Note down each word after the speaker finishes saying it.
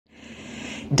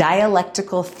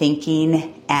Dialectical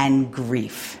thinking and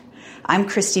grief. I'm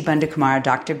Christy Bundakumara,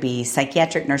 Dr. B,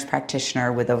 psychiatric nurse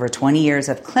practitioner with over 20 years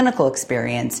of clinical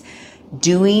experience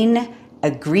doing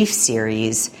a grief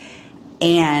series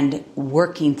and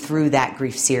working through that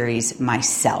grief series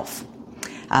myself.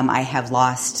 I have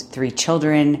lost 3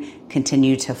 children,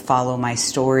 continue to follow my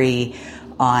story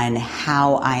on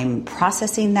how I'm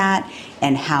processing that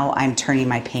and how I'm turning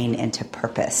my pain into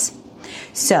purpose.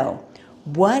 So,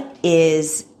 what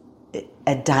is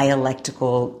a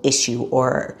dialectical issue?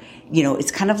 Or,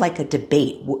 it's kind of like a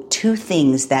debate. 2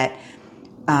 things that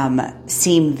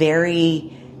seem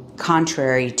very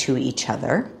contrary to each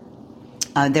other.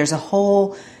 There's a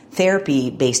whole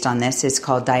therapy based on this. It's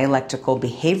called dialectical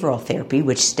behavioral therapy,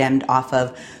 which stemmed off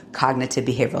of cognitive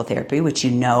behavioral therapy, which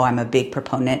I'm a big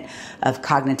proponent of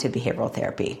cognitive behavioral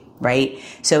therapy, right?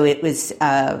 So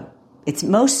it's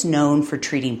most known for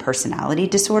treating personality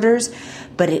disorders,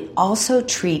 but it also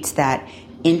treats that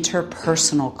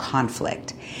interpersonal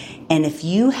conflict. And if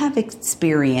you have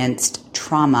experienced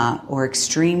trauma or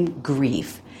extreme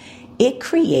grief, it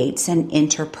creates an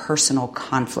interpersonal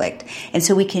conflict. And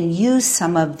so we can use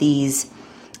some of these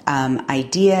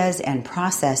ideas and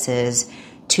processes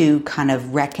to kind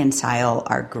of reconcile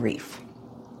our grief.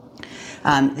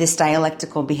 This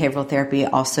dialectical behavioral therapy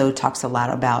also talks a lot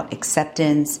about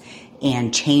acceptance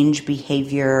and change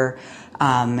behavior,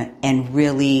 and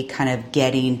really kind of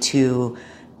getting to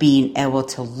being able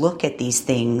to look at these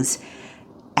things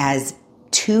as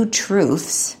 2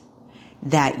 truths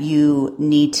that you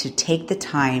need to take the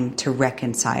time to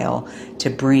reconcile, to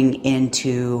bring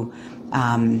into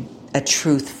a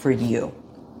truth for you,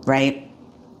 right?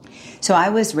 So I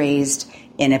was raised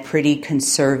in a pretty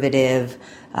conservative,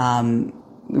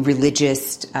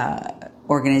 religious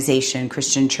organization,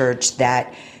 Christian church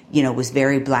that, was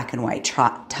very black and white,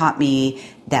 taught me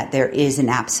that there is an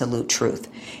absolute truth.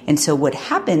 And so what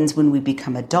happens when we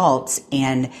become adults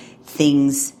and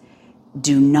things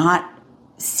do not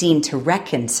seem to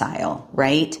reconcile,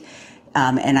 right?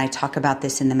 And I talk about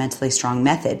this in the Mentally Strong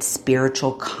Method,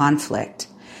 spiritual conflict.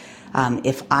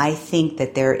 If I think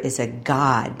that there is a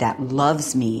God that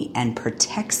loves me and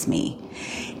protects me,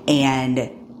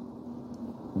 and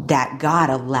that God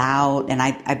allowed, and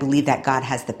I believe that God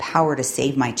has the power to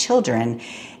save my children,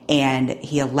 and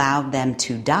He allowed them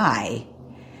to die,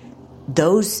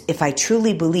 if I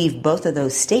truly believe both of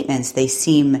those statements, they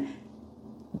seem,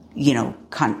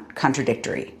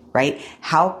 contradictory, right?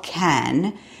 How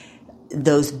can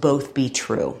those both be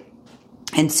true?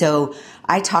 And so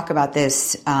I talk about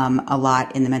this a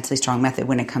lot in the Mentally Strong Method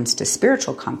when it comes to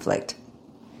spiritual conflict.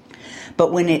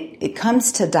 But when it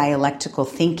comes to dialectical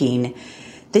thinking,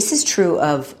 this is true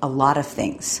of a lot of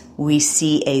things. We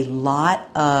see a lot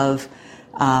of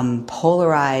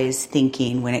polarized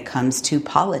thinking when it comes to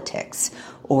politics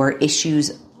or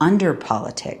issues under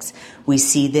politics. We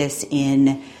see this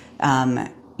in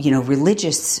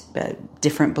religious,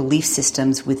 different belief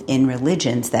systems within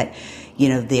religions that,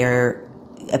 there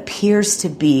appears to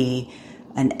be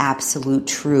an absolute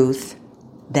truth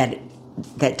that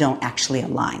don't actually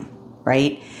align,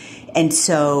 right? And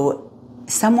so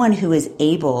someone who is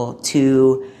able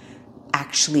to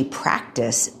actually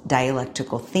practice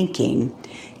dialectical thinking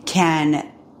can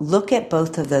look at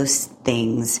both of those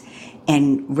things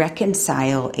and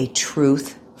reconcile a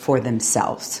truth for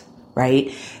themselves,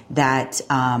 right?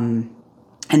 And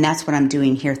that's what I'm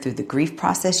doing here through the grief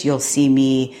process. You'll see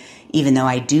me, even though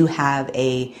I do have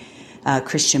a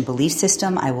Christian belief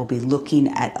system, I will be looking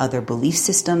at other belief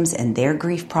systems and their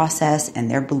grief process and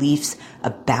their beliefs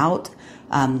about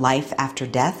life after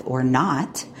death or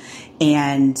not,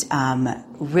 and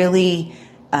really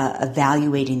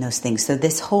evaluating those things. So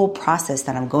this whole process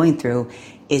that I'm going through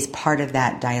is part of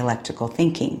that dialectical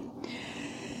thinking.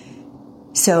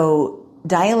 So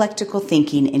dialectical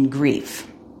thinking in grief,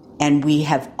 and we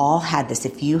have all had this.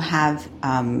 If you have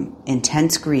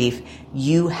intense grief,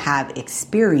 you have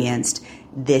experienced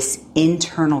this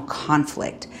internal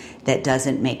conflict that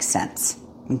doesn't make sense,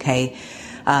 okay?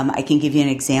 I can give you an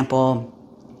example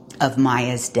of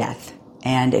Maya's death.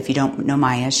 And if you don't know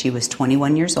Maya, she was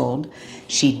 21 years old.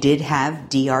 She did have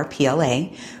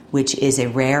DRPLA, which is a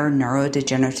rare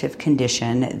neurodegenerative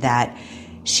condition that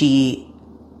she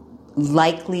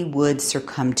likely would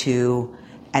succumb to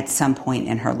at some point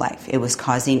in her life. It was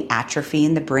causing atrophy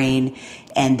in the brain,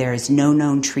 and there's no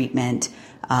known treatment.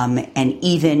 And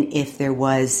even if there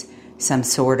was some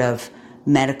sort of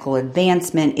medical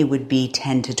advancement, it would be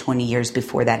 10 to 20 years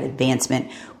before that advancement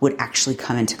would actually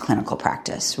come into clinical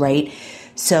practice, right?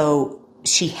 So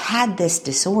she had this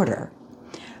disorder,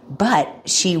 but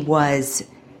she was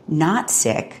not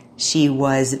sick. She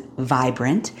was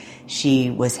vibrant. She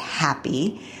was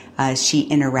happy. She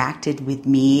interacted with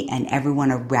me and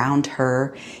everyone around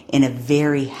her in a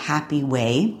very happy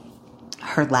way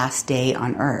her last day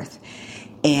on earth.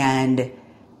 And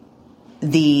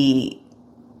the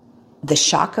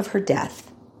shock of her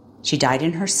death, she died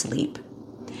in her sleep,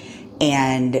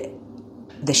 and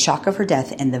the shock of her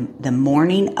death and the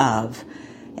morning of,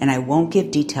 and I won't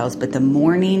give details, but the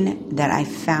morning that I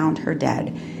found her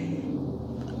dead,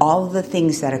 all of the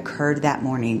things that occurred that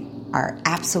morning are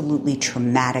absolutely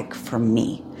traumatic for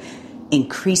me.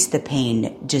 Increased the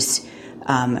pain, just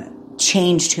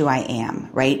changed who I am,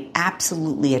 right?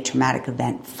 Absolutely a traumatic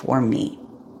event for me.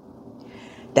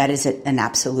 That is an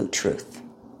absolute truth.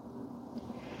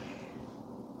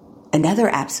 Another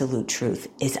absolute truth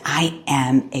is I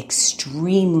am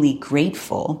extremely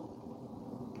grateful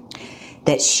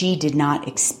that she did not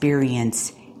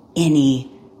experience any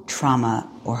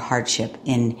trauma or hardship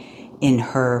in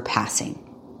her passing,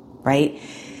 right?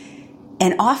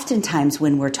 And oftentimes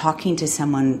when we're talking to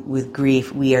someone with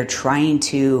grief, we are trying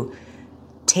to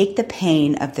take the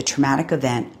pain of the traumatic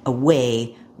event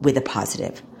away with a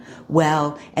positive.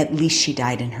 Well, at least she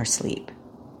died in her sleep.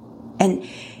 And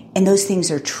those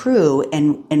things are true.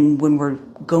 And when we're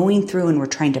going through and we're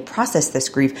trying to process this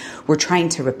grief, we're trying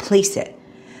to replace it.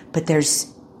 But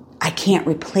I can't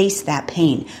replace that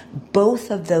pain.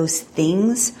 Both of those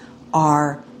things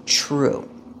are true.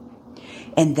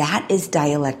 And that is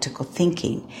dialectical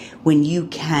thinking, when you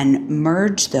can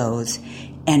merge those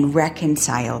and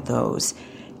reconcile those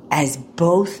as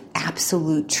both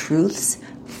absolute truths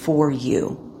for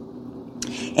you.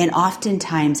 And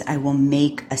oftentimes I will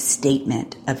make a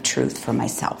statement of truth for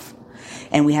myself.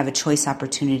 And we have a choice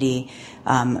opportunity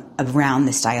around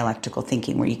this dialectical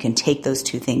thinking where you can take those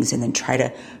two things and then try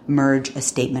to merge a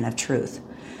statement of truth.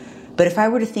 But if I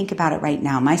were to think about it right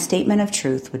now, my statement of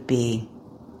truth would be,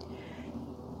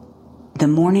 the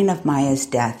morning of Maya's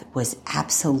death was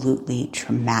absolutely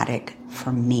traumatic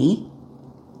for me.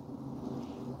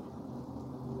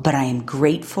 But I am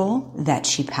grateful that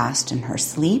she passed in her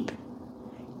sleep.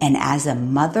 And as a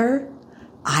mother,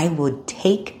 I would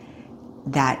take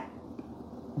that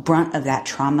brunt of that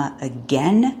trauma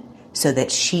again so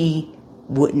that she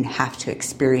wouldn't have to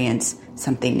experience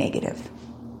something negative,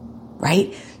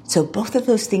 right? So both of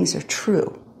those things are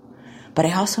true. But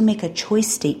I also make a choice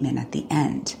statement at the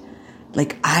end.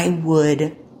 Like, I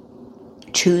would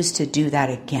choose to do that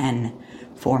again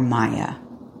for Maya,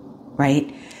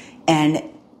 right? And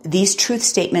these truth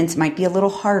statements might be a little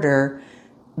harder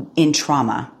in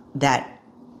trauma that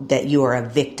you are a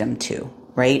victim to,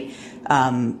 right?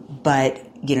 But,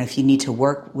 if you need to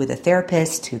work with a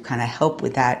therapist to kind of help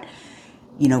with that,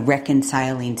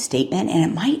 reconciling statement, and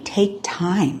it might take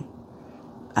time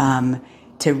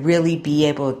to really be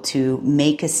able to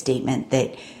make a statement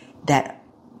that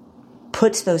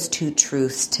puts those two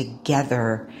truths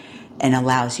together and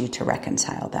allows you to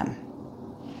reconcile them.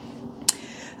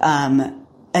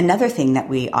 Another thing that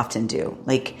we often do,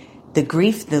 like the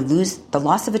grief, the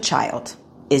loss of a child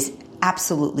is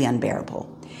absolutely unbearable.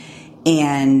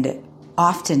 And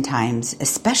oftentimes,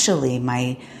 especially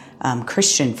my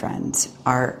Christian friends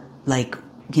are like,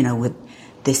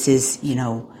 this is,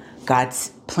 God's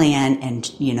plan, and,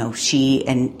 she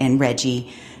and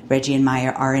Reggie and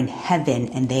Maya are in heaven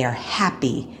and they are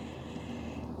happy.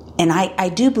 And I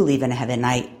do believe in heaven.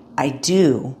 I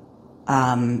do.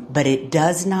 But it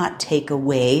does not take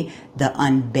away the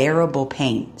unbearable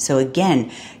pain. So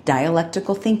again,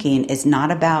 dialectical thinking is not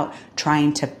about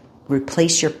trying to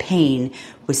replace your pain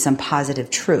with some positive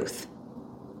truth.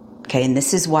 Okay, and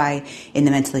this is why in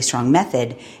the Mentally Strong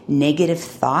Method, negative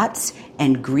thoughts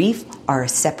and grief are a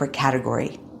separate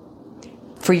category.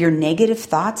 For your negative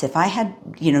thoughts, if I had,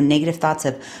 negative thoughts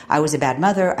of, I was a bad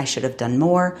mother, I should have done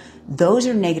more, those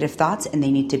are negative thoughts and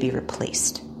they need to be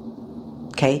replaced.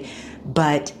 Okay?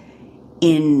 But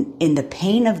in the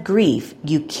pain of grief,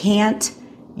 you can't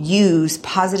use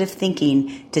positive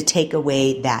thinking to take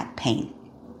away that pain.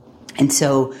 And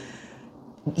so,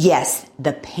 yes,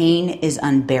 the pain is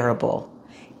unbearable.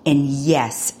 And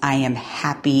yes, I am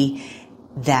happy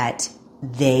that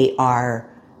they are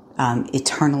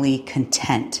eternally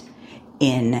content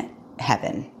in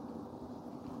heaven.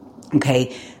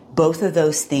 Okay? Both of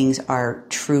those things are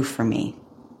true for me.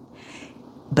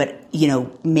 But,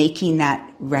 making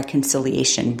that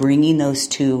reconciliation, bringing those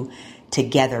two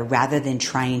together rather than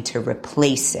trying to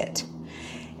replace it.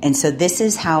 And so this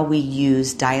is how we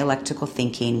use dialectical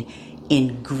thinking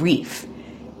in grief.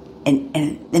 And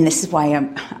this is why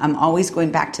I'm always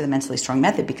going back to the Mentally Strong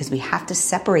Method, because we have to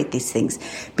separate these things,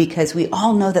 because we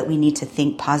all know that we need to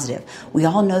think positive. We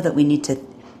all know that we need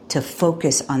to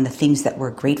focus on the things that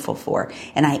we're grateful for.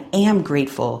 And I am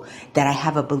grateful that I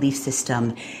have a belief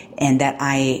system and that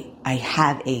I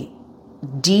have a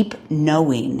deep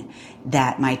knowing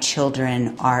that my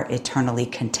children are eternally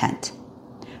content.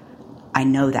 I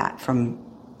know that from,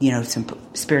 some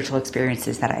spiritual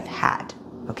experiences that I've had.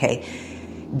 Okay.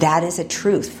 That is a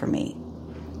truth for me,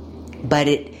 but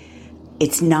it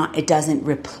doesn't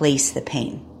replace the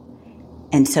pain.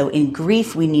 And so in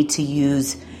grief, we need to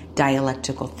use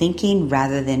dialectical thinking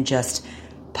rather than just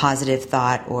positive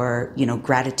thought or,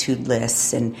 gratitude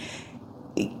lists and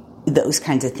those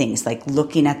kinds of things, like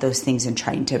looking at those things and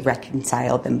trying to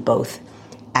reconcile them both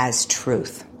as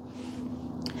truth.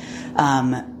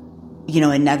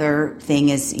 Another thing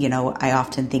is, I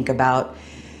often think about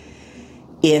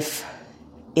if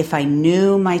I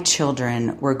knew my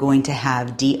children were going to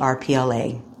have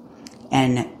DRPLA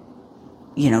and,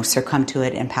 succumb to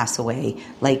it and pass away,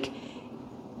 like,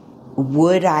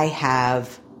 would I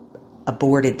have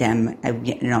aborted them,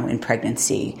 in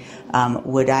pregnancy?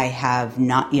 Would I have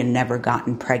not, never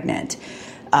gotten pregnant?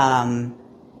 And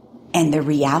the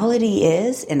reality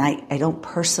is, and I don't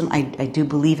personally, I do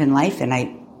believe in life,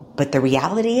 but the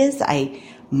reality is I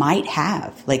might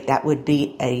have, like, that would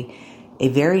be a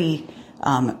very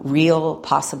real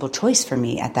possible choice for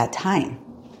me at that time.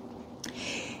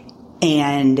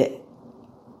 And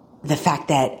the fact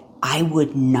that I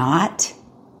would not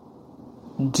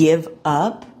give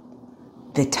up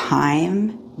the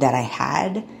time that I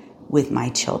had with my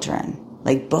children.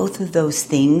 Like, both of those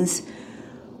things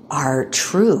are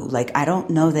true. Like, I don't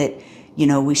know that,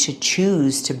 we should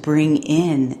choose to bring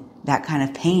in that kind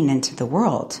of pain into the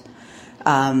world.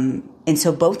 And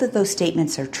so both of those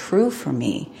statements are true for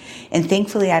me. And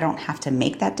thankfully, I don't have to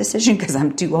make that decision because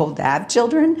I'm too old to have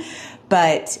children.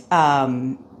 But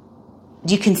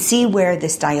you can see where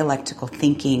this dialectical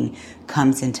thinking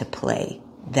comes into play.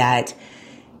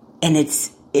 And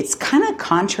it's kind of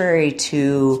contrary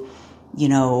to,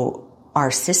 our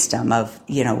system of,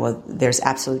 well, there's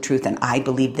absolute truth and I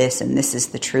believe this and this is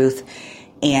the truth.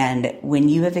 And when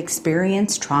you have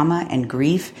experienced trauma and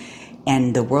grief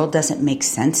and the world doesn't make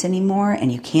sense anymore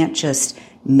and you can't just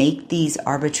make these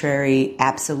arbitrary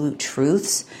absolute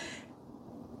truths,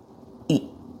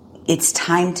 it's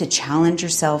time to challenge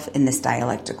yourself in this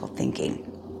dialectical thinking.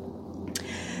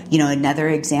 Another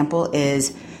example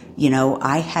is,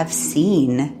 I have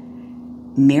seen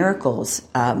miracles,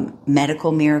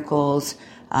 medical miracles.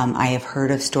 I have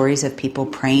heard of stories of people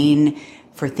praying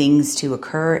for things to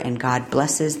occur and God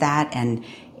blesses that and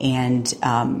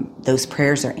those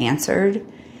prayers are answered.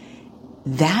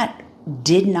 That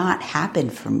did not happen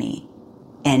for me.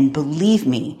 And believe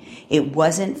me, it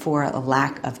wasn't for a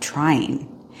lack of trying.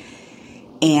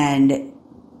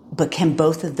 But can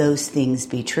both of those things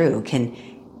be true?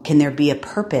 Can there be a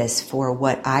purpose for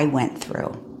what I went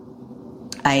through?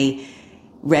 I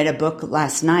read a book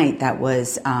last night that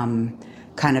was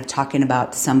kind of talking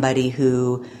about somebody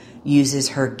who uses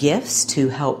her gifts to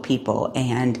help people.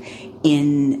 And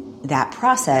in that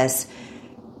process,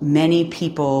 many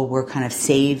people were kind of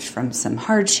saved from some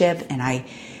hardship. And I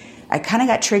kind of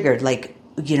got triggered, like,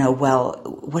 well,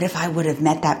 what if I would have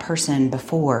met that person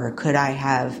before? Could I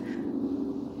have?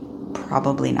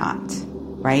 Probably not,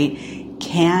 right?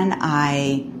 Can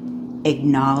I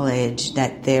acknowledge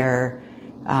that there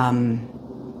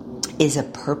is a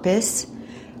purpose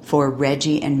for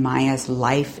Reggie and Maya's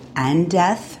life and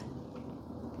death,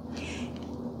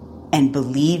 and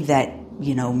believe that,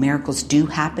 miracles do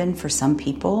happen for some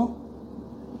people,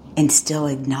 and still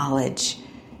acknowledge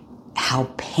how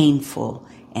painful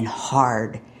and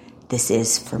hard this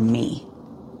is for me?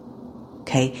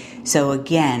 Okay, so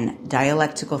again,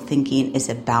 dialectical thinking is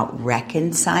about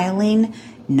reconciling,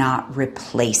 not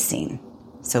replacing.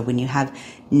 So when you have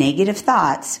negative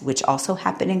thoughts, which also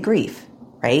happen in grief,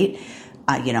 right?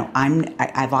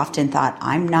 I've often thought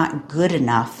I'm not good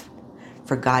enough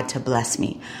for God to bless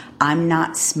me. I'm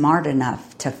not smart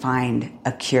enough to find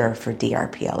a cure for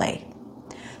DRPLA.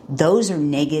 Those are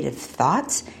negative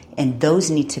thoughts, and those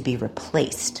need to be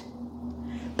replaced.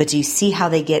 But do you see how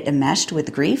they get enmeshed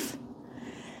with grief?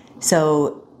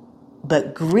 So,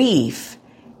 but grief,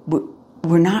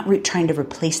 we're not trying to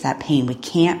replace that pain. We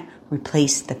can't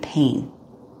replace the pain.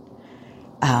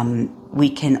 We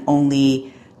can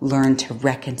only learn to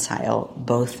reconcile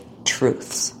both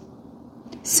truths.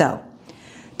 So,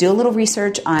 do a little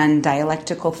research on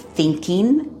dialectical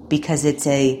thinking, because it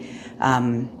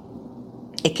can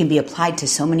be applied to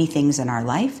so many things in our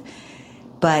life.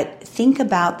 But think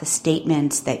about the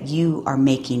statements that you are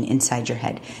making inside your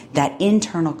head, that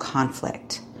internal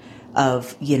conflict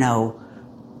of,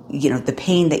 the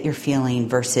pain that you're feeling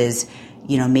versus,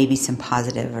 maybe some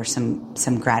positive or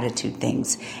some gratitude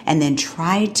things, and then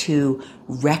try to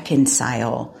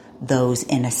reconcile those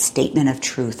in a statement of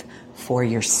truth for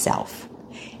yourself.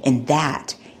 And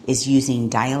that is using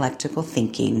dialectical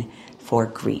thinking for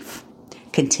grief.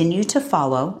 Continue to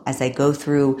follow as I go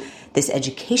through this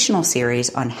educational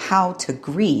series on how to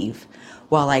grieve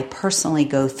while I personally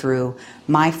go through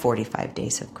my 45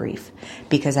 days of grief,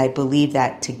 because I believe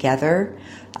that together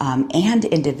and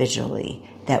individually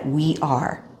that we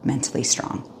are mentally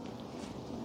strong.